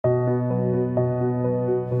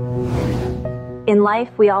In life,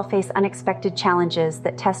 we all face unexpected challenges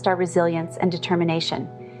that test our resilience and determination.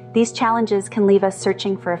 These challenges can leave us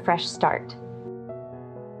searching for a fresh start.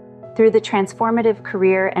 Through the transformative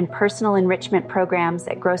career and personal enrichment programs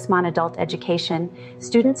at Grossmont Adult Education,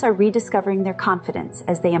 students are rediscovering their confidence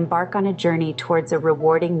as they embark on a journey towards a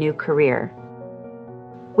rewarding new career.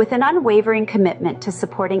 With an unwavering commitment to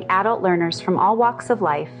supporting adult learners from all walks of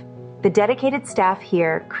life, the dedicated staff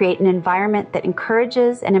here create an environment that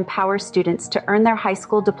encourages and empowers students to earn their high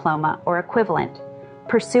school diploma or equivalent,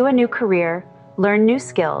 pursue a new career, learn new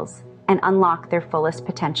skills, and unlock their fullest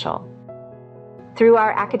potential. Through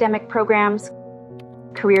our academic programs,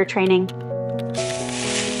 career training,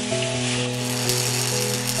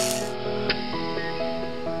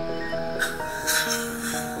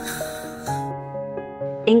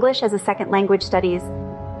 English as a second language studies,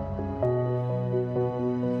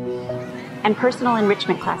 and personal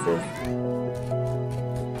enrichment classes,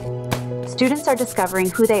 students are discovering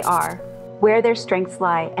who they are, where their strengths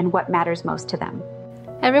lie, and what matters most to them.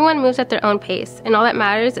 Everyone moves at their own pace, and all that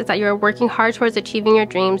matters is that you are working hard towards achieving your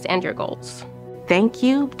dreams and your goals. Thank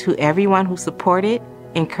you to everyone who supported,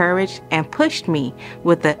 encouraged, and pushed me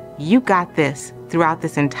with the "you got this" throughout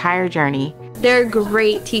this entire journey. They're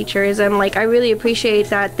great teachers, and I really appreciate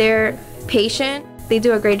that they're patient. They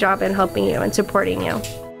do a great job in helping you and supporting you.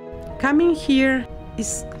 Coming here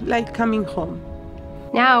is like coming home.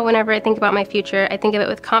 Now, whenever I think about my future, I think of it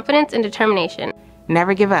with confidence and determination.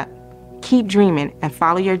 Never give up. Keep dreaming and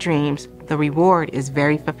follow your dreams. The reward is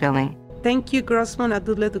very fulfilling. Thank you, Grossmont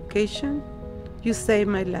Adult Education. You saved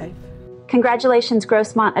my life. Congratulations,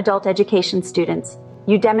 Grossmont Adult Education students.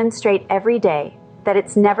 You demonstrate every day that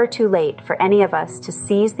it's never too late for any of us to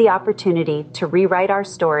seize the opportunity to rewrite our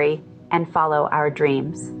story and follow our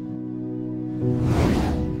dreams.